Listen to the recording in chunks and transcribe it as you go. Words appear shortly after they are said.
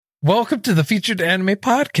Welcome to the Featured Anime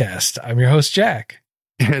Podcast. I'm your host, Jack.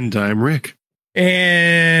 And I'm Rick.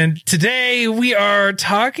 And today we are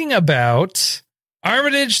talking about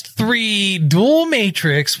Armitage 3 Dual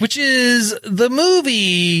Matrix, which is the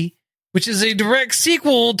movie, which is a direct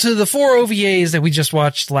sequel to the 4 OVAs that we just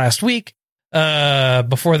watched last week.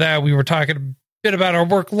 Before that, we were talking a bit about our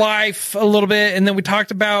work life a little bit, and then we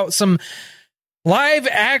talked about some live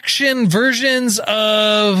action versions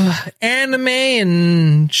of anime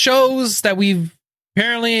and shows that we've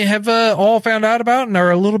apparently have all found out about and are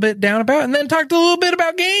a little bit down about, and then talked a little bit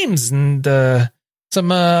about games and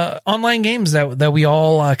some online games that we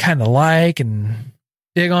all kind of like and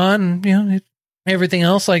dig on, you know, everything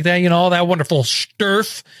else like that, you know, all that wonderful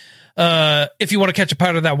stuff. If you want to catch a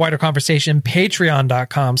part of that wider conversation,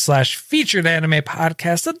 patreon.com/featured anime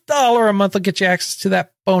podcast. $1 a month will get you access to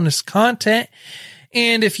that bonus content.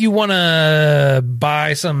 And if you want to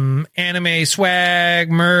buy some anime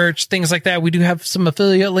swag, merch, things like that, we do have some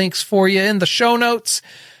affiliate links for you in the show notes.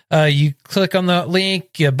 You click on the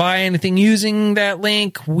link, you buy anything using that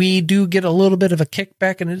link. We do get a little bit of a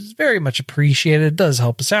kickback, and it is very much appreciated. It does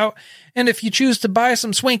help us out. And if you choose to buy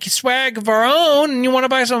some swanky swag of our own and you want to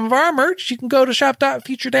buy some of our merch, you can go to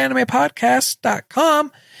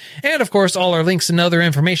shop.featuredanimepodcast.com. And of course, all our links and other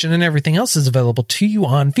information and everything else is available to you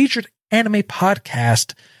on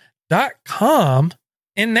featuredanimepodcast.com.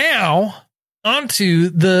 And now onto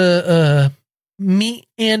the meat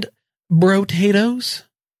and brotatoes.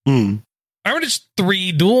 Armitage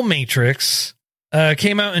 3 Dual Matrix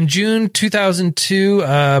came out in June 2002.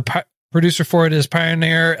 Producer for it is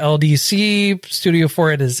Pioneer LDC. Studio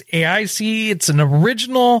for it is AIC. It's an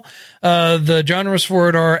original. The genres for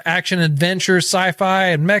it are action, adventure, sci-fi,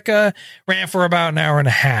 and mecha. Ran for about an hour and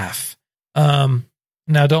a half.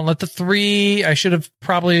 Now, don't let the 3... I should have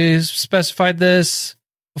probably specified this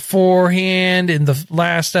beforehand in the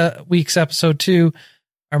last week's episode 2.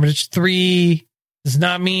 Armitage 3... does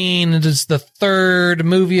not mean it is the third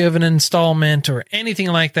movie of an installment or anything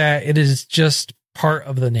like that. It is just part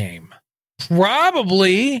of the name.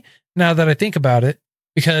 Probably, now that I think about it,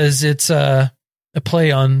 because it's a play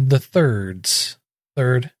on the thirds.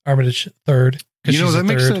 Third, Armitage third. You know, that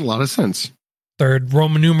makes a lot of sense. Third,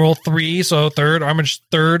 Roman numeral 3, so third, Armitage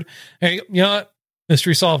third. Hey, you know what?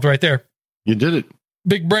 Mystery solved right there. You did it.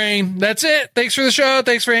 Big brain. That's it. Thanks for the show.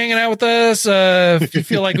 Thanks for hanging out with us. If you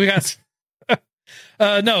feel like we got...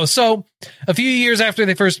 No, so a few years after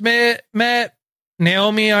they first met,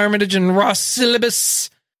 Naomi Armitage and Ross Syllabus,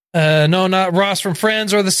 no, not Ross from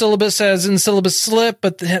Friends or the Syllabus as in Syllabus Slip,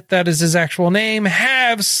 but that is his actual name,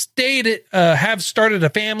 have started a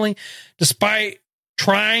family despite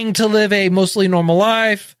trying to live a mostly normal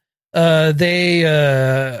life.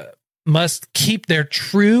 They must keep their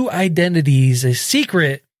true identities a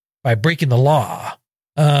secret by breaking the law.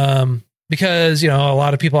 Because, you know, a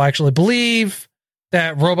lot of people actually believe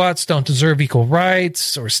that robots don't deserve equal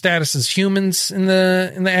rights or status as humans in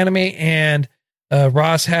the anime, and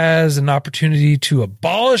Ross has an opportunity to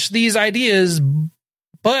abolish these ideas,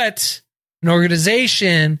 but an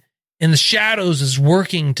organization in the shadows is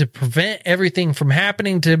working to prevent everything from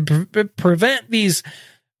happening, to prevent these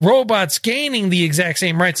robots gaining the exact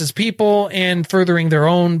same rights as people and furthering their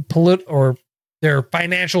own or their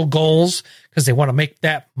financial goals because they want to make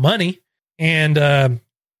that money. And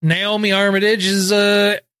Naomi Armitage has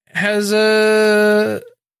a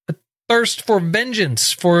thirst for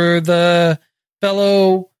vengeance for the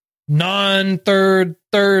fellow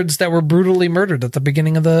non-thirds that were brutally murdered at the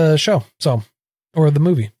beginning of the show, or the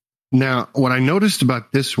movie. Now, what I noticed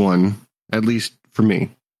about this one, at least for me,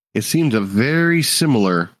 it seemed very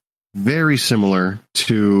similar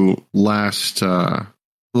to last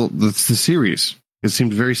the series. It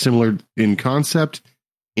seemed very similar in concept,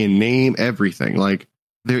 in name, everything. Like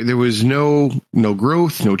there was no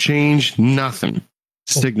growth, no change, nothing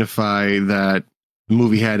signify that the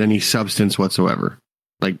movie had any substance whatsoever.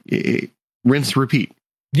 Like rinse, repeat.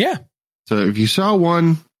 Yeah. So if you saw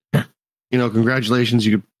one, you know, congratulations.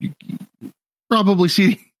 You could probably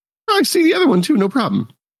see the other one too. No problem.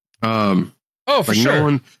 For like sure. No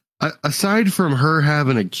one, aside from her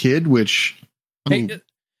having a kid, which I mean,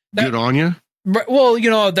 good on you. Well,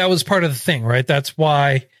 you know, that was part of the thing, right? That's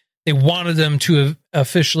why they wanted them to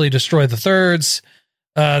officially destroy the thirds.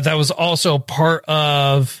 That was also part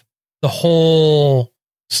of the whole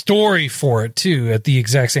story for it too. At the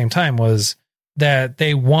exact same time, was that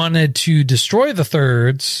they wanted to destroy the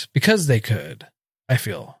thirds because they could. I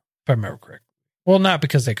feel, if I remember correctly. Well, not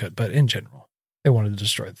because they could, but in general, they wanted to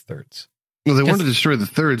destroy the thirds. Well, they wanted to destroy the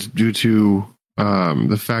thirds due to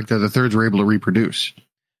the fact that the thirds were able to reproduce.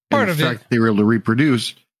 Part of the fact they were able to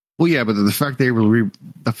reproduce Well, yeah, but the fact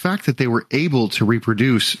that they were able to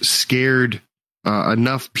reproduce scared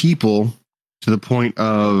enough people to the point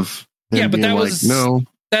of but that was no.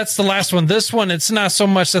 That's the last one. This one, it's not so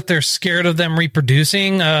much that they're scared of them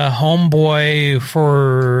reproducing. Homeboy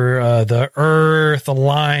for the Earth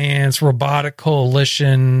Alliance, Robotic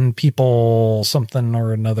Coalition, people, something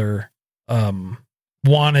or another,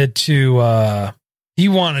 wanted to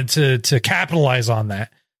capitalize on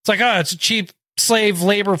that. It's like, it's a cheap slave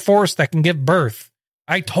labor force that can give birth.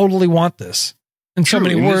 I totally want this. In so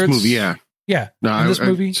many words. This movie, yeah. Yeah. In this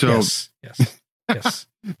movie, yes.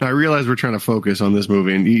 I realize we're trying to focus on this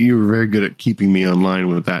movie, and you were very good at keeping me online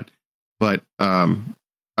with that. But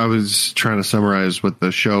I was trying to summarize what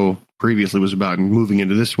the show previously was about, and moving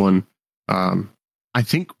into this one, I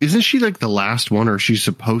think, isn't she like the last one, or she's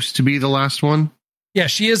supposed to be the last one? Yeah,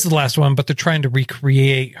 she is the last one, but they're trying to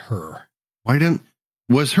recreate her.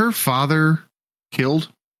 Was her father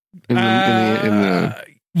killed? Yeah,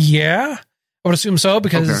 I would assume so,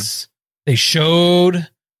 because they showed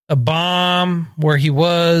a bomb where he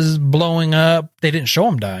was blowing up. They didn't show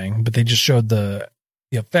him dying, but they just showed the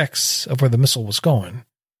effects of where the missile was going.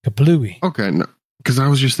 Kaplooey. Okay, because I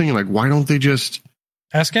was just thinking, like, why don't they just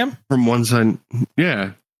ask him from one side?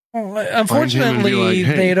 Yeah. Well, unfortunately, like,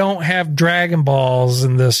 hey, they don't have Dragon Balls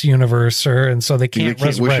in this universe, sir, and so they can't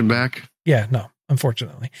wish him back. Yeah, no,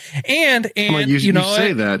 unfortunately. And you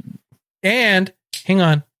say that. And hang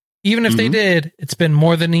on, even if they did, it's been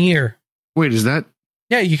more than a year. Wait, is that?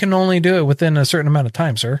 Yeah, you can only do it within a certain amount of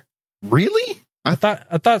time, sir. Really? I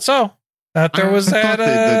thought so. That there was that.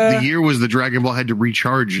 The year was the Dragon Ball had to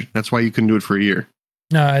recharge. That's why you couldn't do it for a year.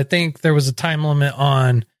 No, I think there was a time limit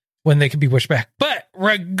on when they could be wished back. But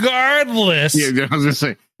regardless, yeah, I was gonna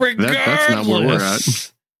say that's not where we're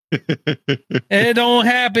at. It don't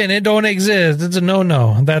happen. It don't exist. It's a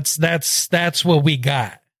no. That's what we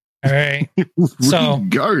got. All right. So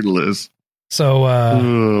regardless. So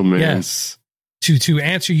oh man. Yes. To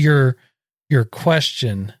answer your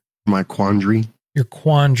question, my quandary. Your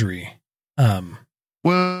quandary.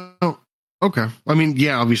 Well, okay. I mean,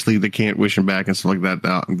 yeah, obviously they can't wish him back and stuff like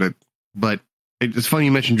that. But it's funny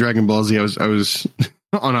you mentioned Dragon Ball Z. I was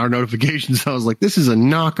on our notifications. I was like, this is a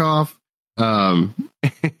knockoff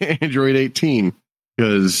Android 18,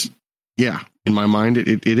 because yeah, in my mind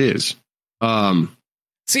it is.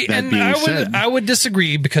 See, and I would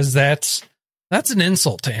disagree, because that's an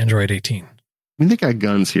insult to Android 18. I mean, they got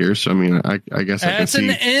guns here, so I mean, I guess that's an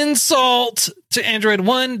insult to Android.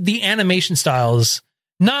 One, the animation style is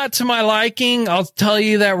not to my liking. I'll tell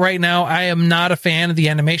you that right now. I am not a fan of the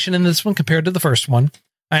animation in this one compared to the first one.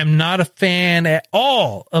 I am not a fan at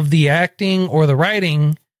all of the acting or the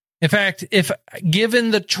writing. In fact, if given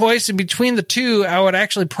the choice between the two, I would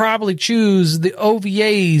actually probably choose the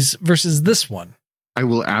OVAs versus this one. I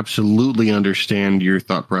will absolutely understand your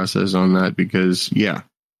thought process on that, because yeah.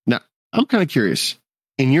 Now, I'm kind of curious.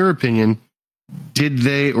 In your opinion, did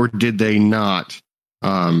they or did they not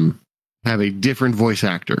have a different voice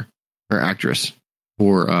actor or actress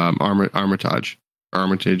for Armitage?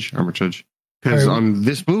 Because on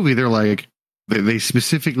this movie, they're like, they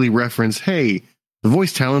specifically reference, hey, the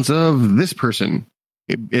voice talents of this person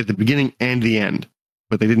at the beginning and the end,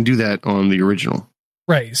 but they didn't do that on the original.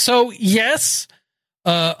 Right. So yes,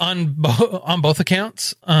 on both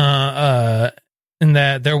accounts, in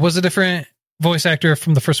that there was a different voice actor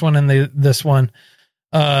from the first one and this one.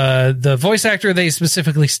 The voice actor they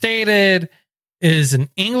specifically stated is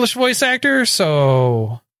an English voice actor.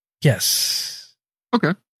 So yes.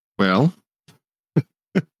 Okay. Well,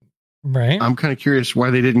 right. I'm kind of curious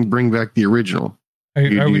why they didn't bring back the original.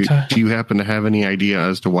 Do you happen to have any idea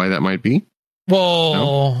as to why that might be? Well,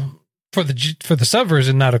 no? for the sub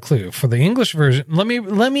version, not a clue. For the English version, let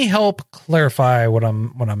me help clarify what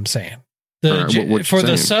I'm saying.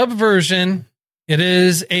 The sub version, it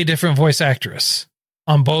is a different voice actress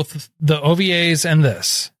on both the OVAs and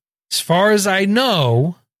this. As far as I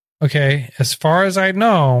know,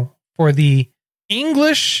 for the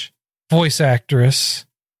English voice actress,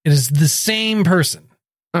 it is the same person.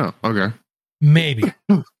 Oh, okay. Maybe.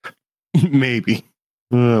 Maybe.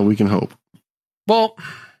 We can hope. Well,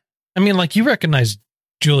 I mean, like, you recognize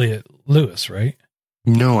Juliette Lewis, right?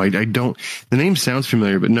 No, I don't. The name sounds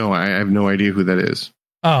familiar, but no, I have no idea who that is.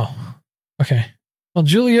 Oh, okay. Well,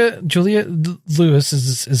 Juliette Lewis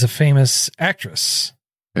is a famous actress.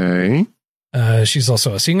 Okay. She's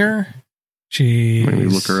also a singer. Maybe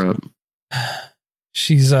look her up.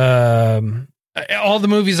 She's all the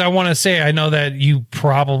movies I want to say, I know that you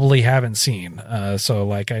probably haven't seen. So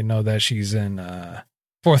like, I know that she's in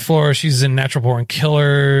Fourth Floor. She's in Natural Born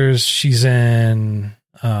Killers. She's in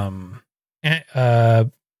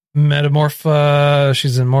Metamorpha.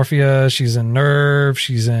 She's in Morphia. She's in Nerve.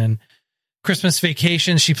 She's in Christmas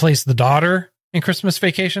Vacation. She plays the daughter in Christmas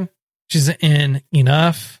Vacation. She's in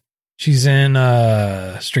Enough. She's in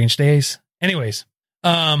Strange Days. Anyways,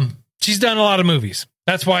 she's done a lot of movies.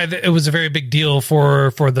 That's why it was a very big deal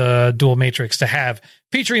for the Dual Matrix to have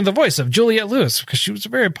featuring the voice of Juliette Lewis, because she was a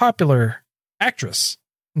very popular actress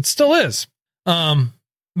and still is.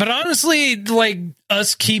 But honestly, like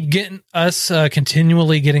us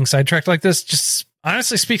continually getting sidetracked like this just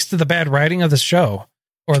honestly speaks to the bad writing of the show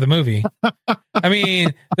or the movie. I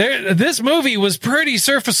mean, this movie was pretty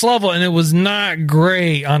surface level and it was not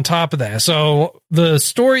great on top of that. So the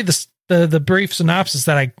story, the brief synopsis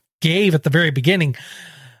that I gave at the very beginning,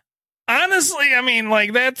 honestly, I mean,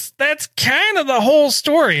 like that's kind of the whole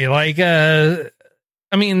story. Like, I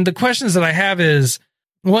mean, the questions that I have is,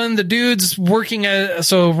 one, the dude's working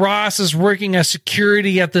so Ross is working as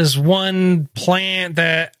security at this one plant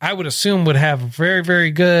that I would assume would have very,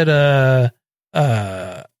 very good,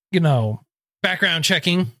 background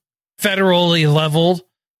checking, federally leveled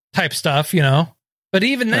type stuff, but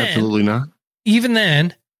even then, absolutely not. Even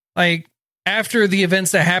then, like, after the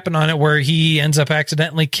events that happen on it, where he ends up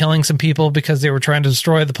accidentally killing some people because they were trying to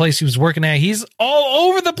destroy the place he was working at, he's all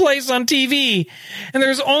over the place on TV. And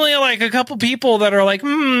there's only like a couple people that are like,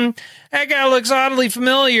 that guy looks oddly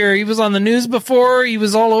familiar. He was on the news before. He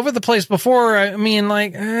was all over the place before. I mean,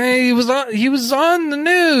 like, he was on the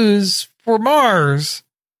news for Mars,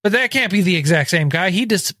 but that can't be the exact same guy. He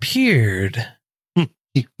disappeared.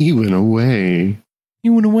 He went away. He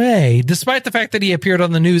went away, despite the fact that he appeared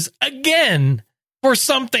on the news again for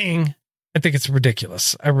something. I think it's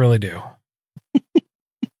ridiculous. I really do.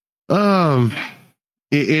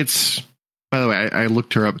 It's, by the way, I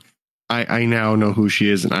looked her up. I now know who she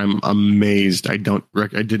is, and I'm amazed. I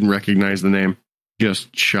didn't recognize the name.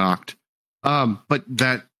 Just shocked. But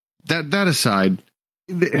that aside,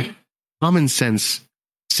 common sense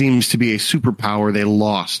seems to be a superpower they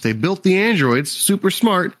lost. They built the androids, super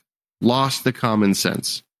smart, lost the common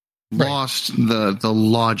sense, right, lost the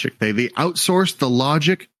logic. They outsourced the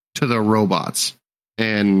logic to the robots.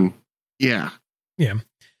 And yeah.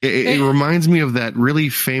 It reminds me of that really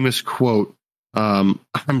famous quote. I'm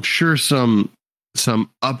sure some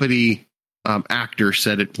uppity actor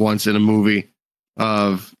said it once in a movie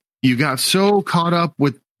of, you got so caught up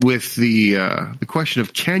with the question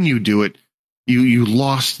of can you do it, you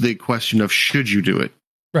lost the question of should you do it.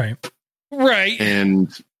 Right.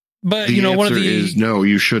 But the one of the is no,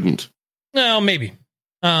 you shouldn't. No, maybe.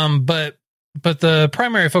 But the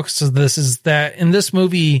primary focus of this is that in this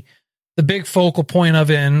movie, the big focal point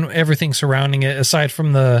of it and everything surrounding it, aside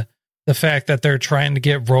from the fact that they're trying to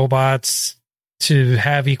get robots to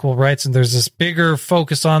have equal rights, and there's this bigger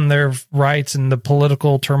focus on their rights and the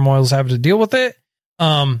political turmoils having to deal with it,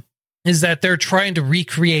 is that they're trying to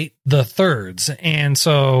recreate the thirds. And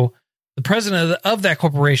so the president of that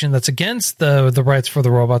corporation that's against the rights for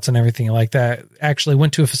the robots and everything like that actually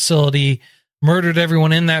went to a facility, murdered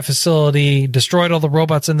everyone in that facility, destroyed all the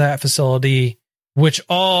robots in that facility, which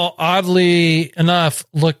all, oddly enough,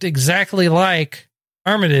 looked exactly like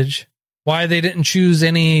Armitage. Why they didn't choose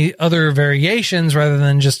any other variations rather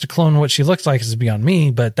than just to clone what she looks like is beyond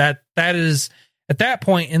me. But that is at that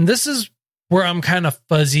point, and this is where I'm kind of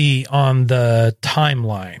fuzzy on the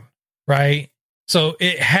timeline, right? So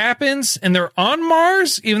it happens and they're on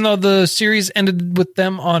Mars, even though the series ended with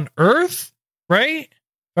them on Earth, right?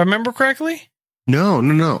 If I remember correctly? No.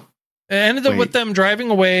 It ended up with them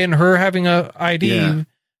driving away and her having a ID. Yeah.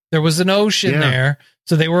 There was an ocean there.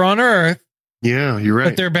 So they were on Earth. Yeah, you're right.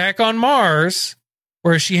 But they're back on Mars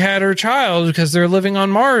where she had her child because they're living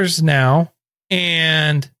on Mars now.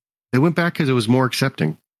 And they went back because it was more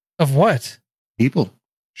accepting. Of what? People.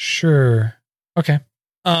 Sure. Okay.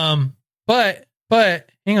 But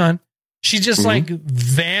hang on. She just like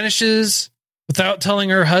vanishes without telling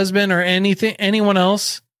her husband or anyone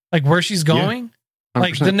else, like where she's going. Yeah,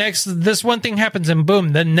 like this one thing happens and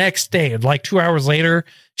boom, the next day, like 2 hours later,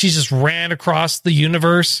 she just ran across the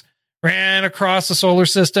universe, ran across the solar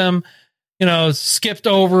system, skipped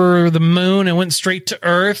over the moon and went straight to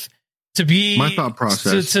Earth to be my thought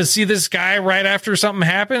process to see this guy right after something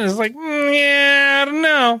happened. It's like, I don't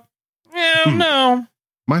know. I don't know.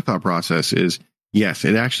 My thought process is, yes,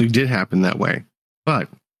 it actually did happen that way, but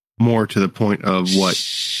more to the point of what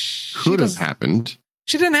could have happened.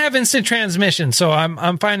 She didn't have instant transmission, so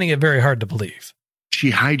I'm finding it very hard to believe.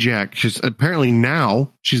 She hijacked. Apparently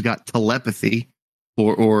now she's got telepathy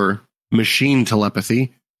or machine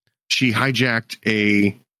telepathy. She hijacked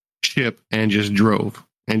a ship and just drove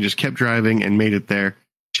and just kept driving and made it there.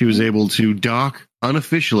 She was able to dock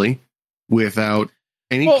unofficially without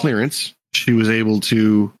any clearance. She was able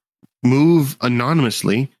to move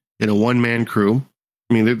anonymously in a one-man crew.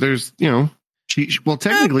 I mean, there's,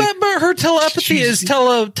 technically, but her telepathy is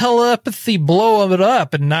telepathy blow it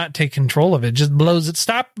up and not take control of it. Just blows it,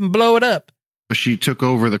 stop and blow it up. But she took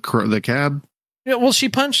over the cab. Yeah, well, she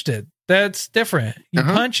punched it. That's different. You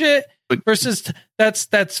punch it versus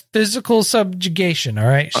that's physical subjugation. All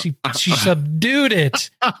right, she subdued it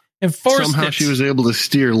and forced somehow it. She was able to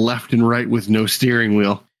steer left and right with no steering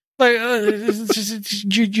wheel. Like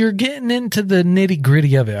you're getting into the nitty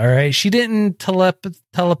gritty of it. All right, she didn't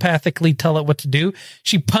telepathically tell it what to do.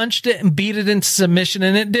 She punched it and beat it into submission,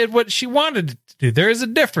 and it did what she wanted it to do. There is a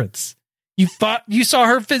difference. You saw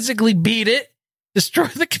her physically beat it, destroy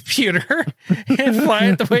the computer, and fly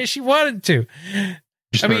it the way she wanted to.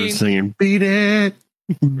 She started singing, "Beat it,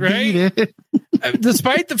 right?" Beat it.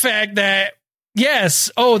 Despite the fact that. Yes.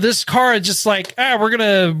 Oh, this car is just like, we're going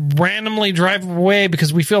to randomly drive away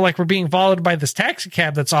because we feel like we're being followed by this taxi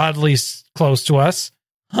cab that's oddly close to us.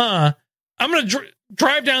 I'm going to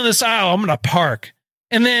drive down this aisle. I'm going to park.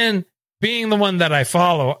 And then being the one that I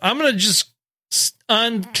follow, I'm going to just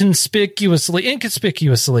inconspicuously,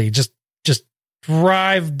 just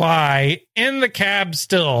drive by in the cab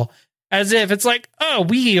still as if it's like, oh,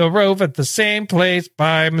 we arrive at the same place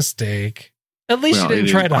by mistake. At least she didn't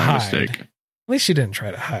try to hide. Mistake. At least she didn't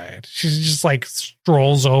try to hide. She just like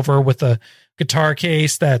strolls over with a guitar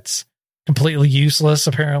case that's completely useless,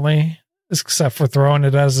 apparently, except for throwing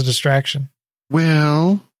it as a distraction.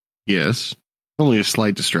 Well, yes, only a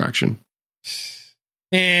slight distraction.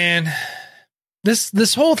 And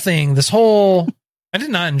this whole thing, I did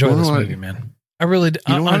not enjoy this movie, man. I really did.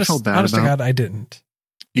 Honest to God, I didn't.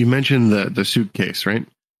 You mentioned the suitcase, right?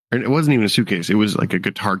 And it wasn't even a suitcase. It was like a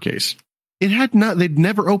guitar case. They'd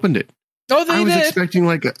never opened it. Oh, they did. I was expecting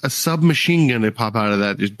like a submachine gun to pop out of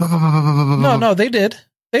that. Just no, they did.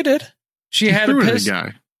 She had a pistol.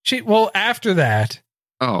 Guy. After that.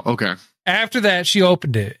 Oh, okay. After that, she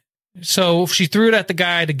opened it. So she threw it at the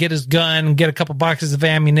guy to get his gun, get a couple boxes of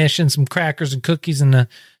ammunition, some crackers and cookies, and a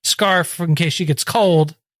scarf in case she gets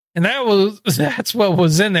cold. And that's what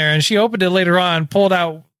was in there. And she opened it later on, pulled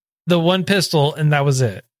out the one pistol, and that was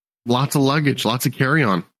it. Lots of luggage, lots of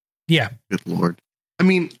carry-on. Yeah. Good Lord. I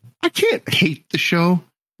mean, I can't hate the show.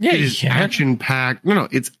 Yeah, it is action-packed. No,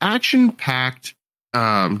 it's action-packed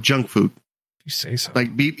junk food. You say so. Like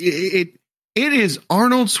it is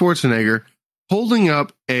Arnold Schwarzenegger holding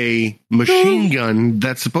up a machine gun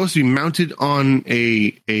that's supposed to be mounted on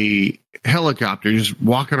a helicopter, just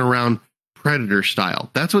walking around Predator style.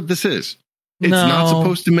 That's what this is. It's not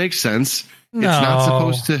supposed to make sense. It's not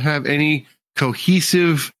supposed to have any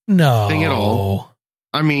cohesive thing at all.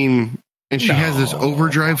 I mean, and she has this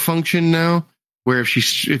overdrive function now, where if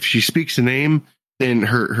she speaks a name, then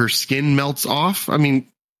her skin melts off. I mean,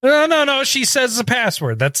 no. She says the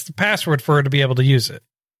password. That's the password for her to be able to use it.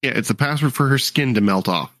 Yeah, it's the password for her skin to melt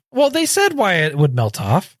off. Well, they said why it would melt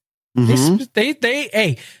off. Mm-hmm.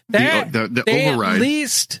 The override. At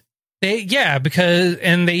least because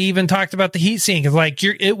they even talked about the heat sink. It's like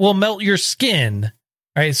it will melt your skin.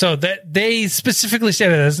 Right, so that they specifically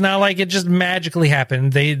said it. It's not like it just magically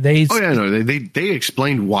happened. They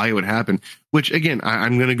explained why it would happen. Which again,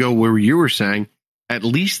 I'm going to go where you were saying. At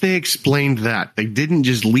least they explained that. They didn't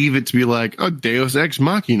just leave it to be like, oh, Deus Ex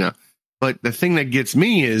Machina. But the thing that gets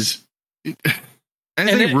me is,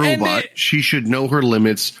 as a robot, she should know her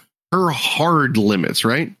limits, her hard limits,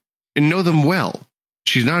 right, and know them well.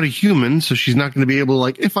 She's not a human, so she's not going to be able to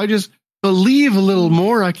like. If I just believe a little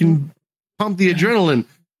more, I can pump the adrenaline.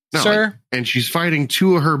 No, sir. And she's fighting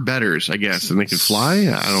two of her betters, I guess, and they can fly.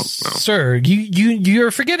 I don't know. Sir,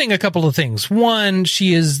 you're forgetting a couple of things. One,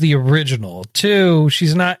 she is the original. Two,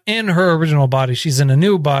 she's not in her original body. She's in a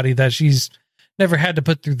new body that she's never had to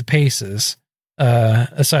put through the paces,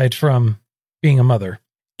 aside from being a mother.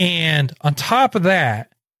 And on top of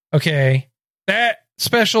that, okay, that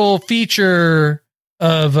special feature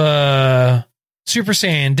of Super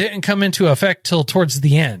Saiyan didn't come into effect till towards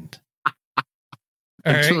the end.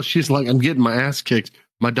 Until she's like, I'm getting my ass kicked.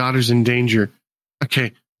 My daughter's in danger.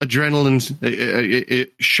 Okay, adrenaline's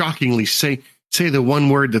shockingly say the one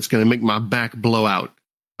word that's going to make my back blow out.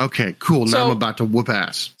 Okay, cool. Now I'm about to whoop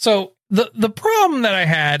ass. So the problem that I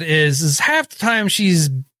had is half the time she's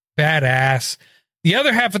badass. The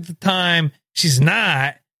other half of the time she's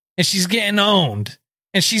not, and she's getting owned,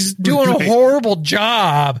 and she's doing a horrible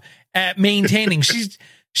job at maintaining.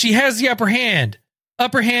 She has the upper hand.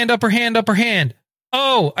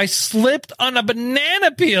 Oh, I slipped on a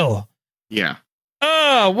banana peel. Yeah.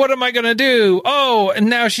 Oh, what am I going to do? Oh, and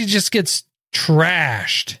now she just gets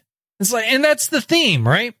trashed. It's like, and that's the theme,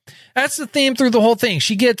 right? That's the theme through the whole thing.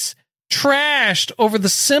 She gets trashed over the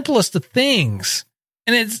simplest of things.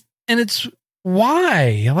 And it's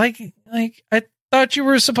why? Like I thought you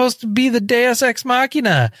were supposed to be the Deus Ex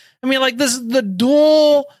Machina. I mean, like, this is the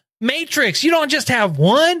dual Matrix. You don't just have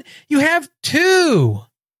one, you have two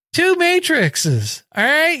Matrixes. All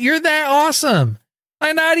right. You're that awesome.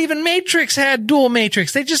 Like, not even Matrix had dual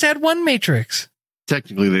Matrix. They just had one Matrix.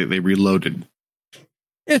 Technically, they reloaded.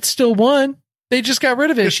 It's still one. They just got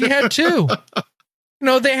rid of it. She had two.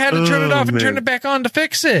 No, they had to turn it off and turn it back on to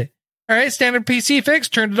fix it. All right, standard PC fix,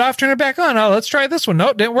 turned it off, turn it back on. Oh, let's try this one. No,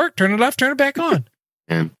 it didn't work. Turn it off, turn it back on.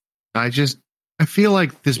 And I feel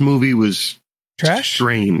like this movie was trash.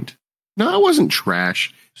 Strained. No, it wasn't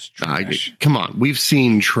trash. Come on, we've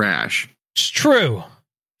seen trash. It's true.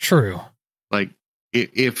 Like,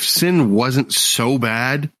 if Sin wasn't so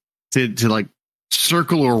bad to like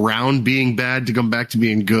circle around being bad to come back to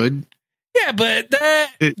being good. Yeah, but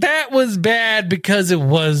that was bad because it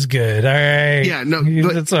was good. All right. Yeah, no.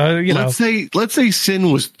 But let's say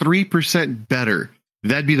Sin was 3% better.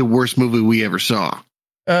 That'd be the worst movie we ever saw.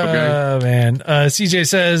 Okay? Man. CJ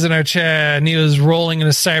says in our chat, Neo's rolling in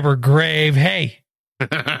a cyber grave. Hey,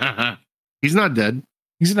 he's not dead.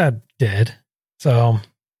 He's not dead. So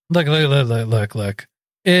look.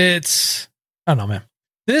 It's, I don't know, man.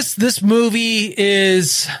 This movie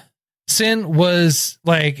is, Sin was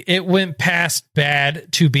like, it went past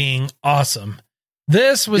bad to being awesome.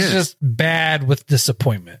 This was just bad with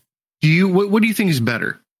disappointment. What do you think is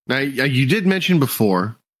better? Now, you did mention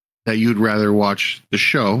before that you'd rather watch the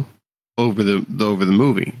show over the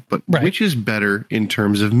movie, but which is better in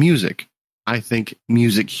terms of music? I think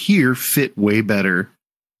music here fit way better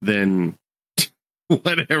than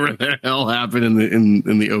whatever the hell happened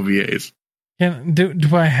in the OVAs.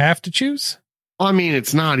 Do I have to choose? I mean,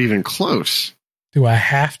 it's not even close. Do I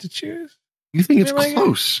have to choose? You think it's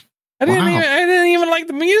close? I didn't even like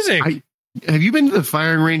the music. Have you been to the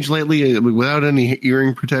firing range lately without any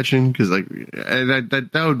earring protection? Because like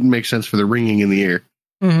that would make sense for the ringing in the ear.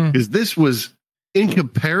 Because this was, in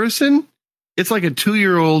comparison, it's like a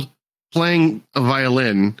 2-year-old playing a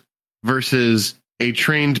violin versus a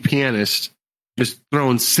trained pianist just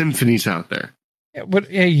throwing symphonies out there. Yeah, but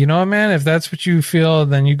hey, you know what, man? If that's what you feel,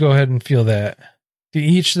 then you go ahead and feel that. To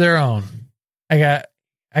each their own. I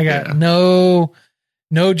got no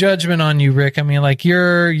judgment on you, Rick. I mean, like,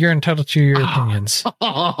 you're entitled to your opinions.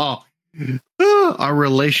 Our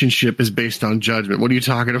relationship is based on judgment. What are you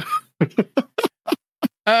talking about? Is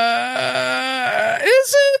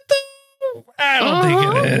it though? I don't think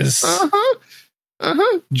it is.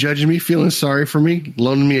 Judging me, feeling sorry for me,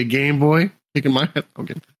 loaning me a Game Boy, kicking my head.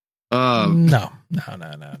 Okay. No.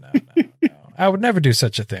 I would never do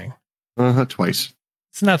such a thing. Twice.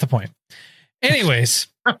 It's not the point. Anyways.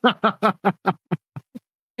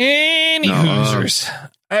 Hoosers.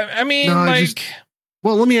 I mean,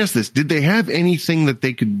 well, let me ask this. Did they have anything that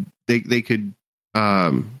they could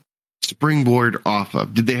springboard off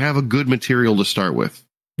of? Did they have a good material to start with?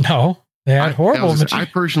 No. They had horrible material. I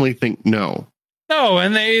personally think no. No,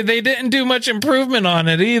 and they didn't do much improvement on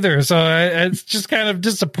it either. So it's just kind of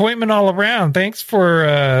disappointment all around. Thanks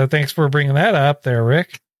for bringing that up there,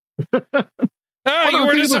 Rick. You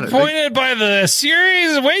were disappointed by the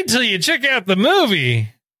series? Wait till you check out the movie.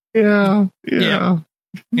 Yeah. You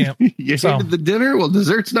hated the dinner? Well,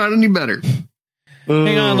 dessert's not any better.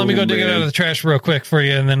 Hang on, let me go dig it out of the trash real quick for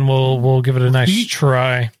you, and then we'll give it a nice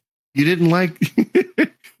try. You didn't like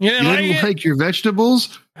you didn't like your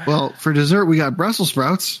vegetables? Well, for dessert we got Brussels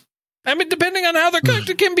sprouts. I mean, depending on how they're cooked,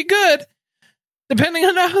 it can be good. Depending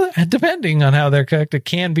on how they're cooked, it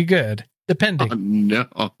can be good. Depending.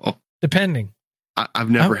 Oh, no. Depending. I've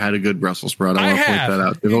never had a good Brussels sprout. I want to point that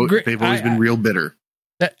out. They've always been real bitter.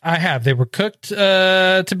 I have. They were cooked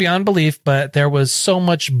to beyond belief, but there was so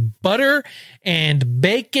much butter and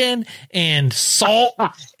bacon and salt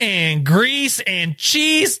and grease and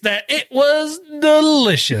cheese that it was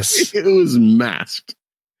delicious. It was masked.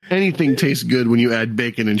 Anything tastes good when you add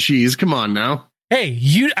bacon and cheese. Come on now. Hey,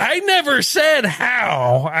 I never said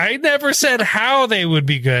how. I never said how they would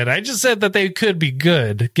be good. I just said that they could be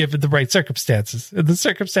good given the right circumstances. And the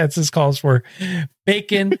circumstances calls for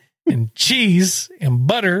bacon and cheese and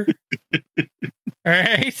butter. All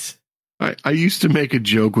right. I used to make a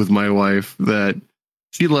joke with my wife that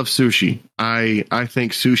she loves sushi. I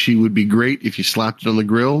think sushi would be great if you slapped it on the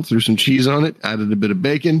grill, threw some cheese on it, added a bit of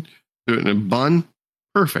bacon, threw it in a bun.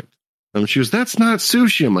 Perfect. And she goes, that's not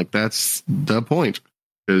sushi. I'm like, that's the point.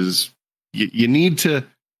 Because you need to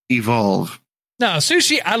evolve. No,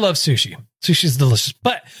 sushi. I love sushi. Sushi's delicious.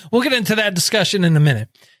 But we'll get into that discussion in a minute.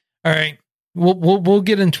 All right. We'll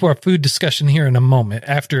get into our food discussion here in a moment.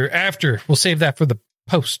 After we'll save that for the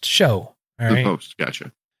post show. All right. The post,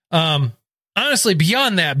 gotcha. Honestly,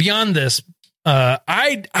 beyond this,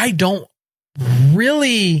 I don't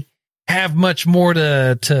really have much more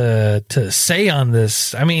to say on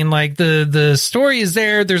this. I mean, like the story is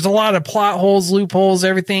there. There's a lot of plot holes, loopholes,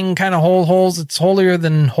 everything kind of holes. It's holier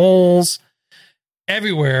than holes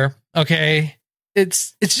everywhere. Okay.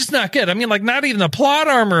 It's just not good. I mean, like not even the plot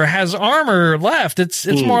armor has armor left. It's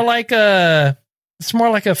more like a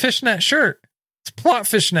fishnet shirt. It's plot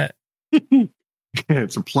fishnet.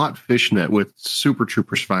 It's a plot fishnet with super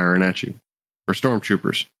troopers firing at you, or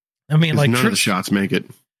stormtroopers. I mean, like none of the shots make it.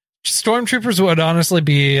 Stormtroopers would honestly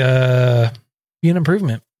be an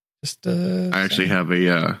improvement. Just I actually have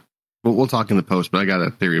we'll talk in the post, but I got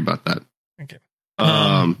a theory about that. Okay.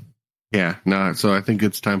 So I think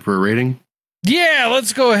it's time for a rating. Yeah,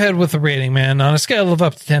 let's go ahead with the rating, man. On a scale of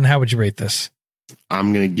up to 10, how would you rate this?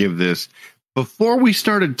 I'm going to give this, before we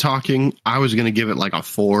started talking, I was going to give it like a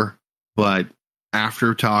 4, but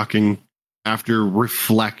after talking, after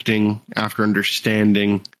reflecting, after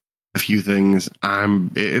understanding a few things,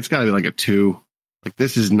 it's got to be like a 2. Like,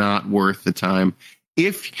 this is not worth the time.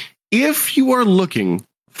 If you are looking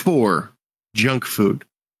for junk food,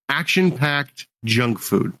 action-packed junk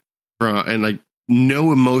food, and like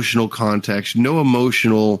no emotional context, no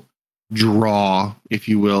emotional draw, if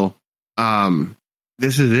you will,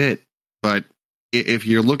 this is it. But if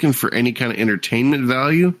you're looking for any kind of entertainment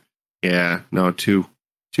value, 2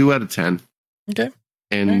 out of 10. Okay.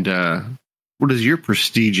 And what is your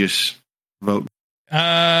prestigious vote?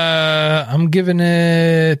 I'm giving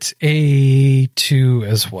it a 2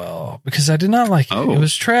 as well, because I did not like it. It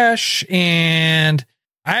was trash, and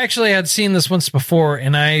I actually had seen this once before,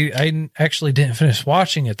 and I actually didn't finish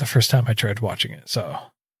watching it the first time I tried watching it. So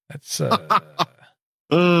that's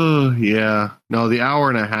oh yeah. No, the hour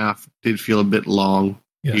and a half did feel a bit long,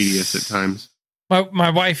 tedious at times.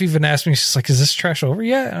 My wife even asked me, she's like, "Is this trash over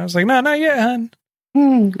yet?" And I was like, "No, not yet, hon."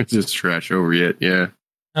 Is this trash over yet? Yeah.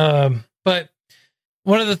 But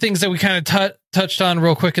one of the things that we kind of touched on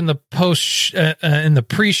real quick in the in the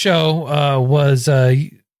pre-show was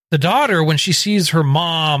the daughter, when she sees her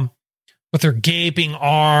mom with her gaping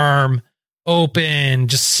arm open,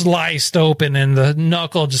 just sliced open, and the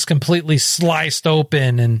knuckle just completely sliced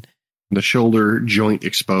open, and the shoulder joint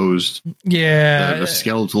exposed. Yeah. The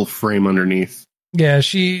skeletal frame underneath. Yeah.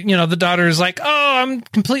 She, the daughter is like, "Oh, I'm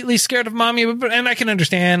completely scared of mommy." And I can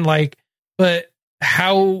understand, like, but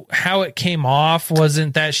how it came off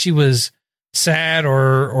wasn't that she was sad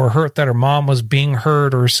or hurt that her mom was being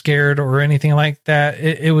hurt or scared or anything like that.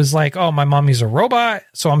 It was like, "Oh, my mommy's a robot,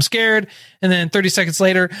 so I'm scared." And then 30 seconds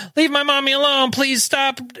later, "Leave my mommy alone. Please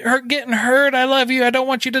stop her getting hurt. I love you. I don't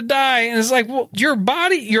want you to die." And it's like, well, your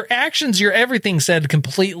body, your actions, your everything said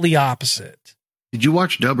completely opposite. Did you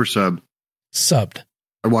watch dub or sub? Subbed.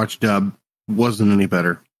 I watched dub. Wasn't any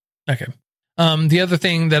better. Okay. The other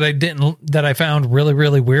thing that I found really,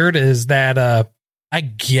 really weird is that I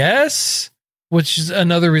guess, which is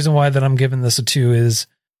another reason why that I'm giving this a 2, is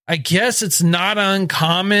I guess it's not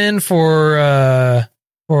uncommon for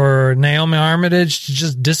Naomi Armitage to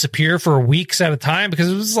just disappear for weeks at a time,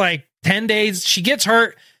 because it was like 10 days. She gets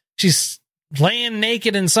hurt. She's laying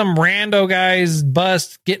naked in some rando guy's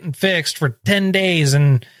bust getting fixed for 10 days.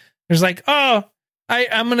 And there's like, "Oh,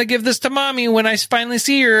 I'm going to give this to mommy when I finally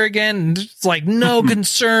see her again." And it's like no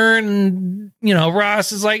concern. And,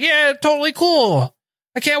 Ross is like, "Yeah, totally cool.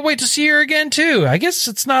 I can't wait to see her again too." I guess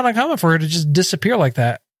it's not uncommon for her to just disappear like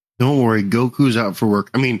that. Don't worry. Goku's out for work.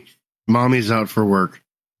 I mean, mommy's out for work.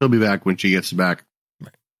 She'll be back when she gets back.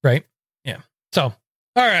 Right. Yeah. So, all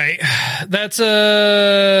right. That's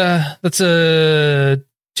a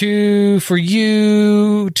 2 for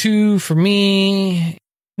you, 2 for me.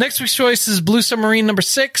 Next week's choice is Blue Submarine number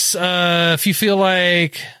 6. If you feel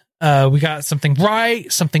like we got something right,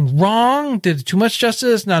 something wrong, did too much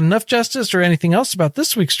justice, not enough justice, or anything else about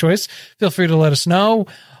this week's choice, feel free to let us know.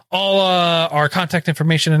 All our contact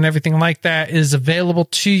information and everything like that is available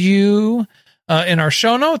to you in our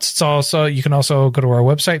show notes. It's also, you can also go to our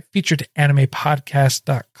website,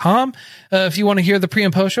 featuredanimepodcast.com. If you want to hear the pre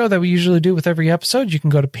and post show that we usually do with every episode, you can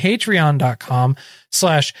go to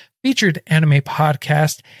patreon.com/featured anime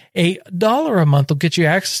podcast. $1 a month will get you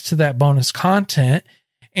access to that bonus content.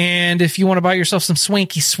 And if you want to buy yourself some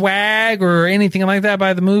swanky swag or anything like that,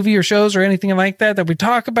 buy the movie or shows or anything like that we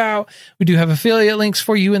talk about, we do have affiliate links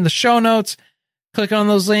for you in the show notes. Click on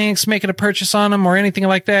those links, making a purchase on them or anything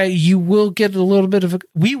like that. We will get a little bit of a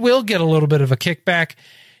kickback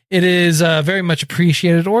it is very much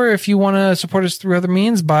appreciated. Or if you want to support us through other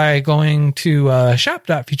means by going to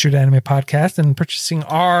shop.featuredanimepodcast and purchasing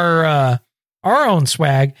our own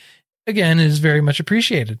swag, again, is very much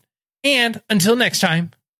appreciated. And until next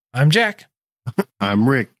time, I'm Jack. I'm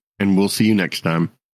Rick, and we'll see you next time.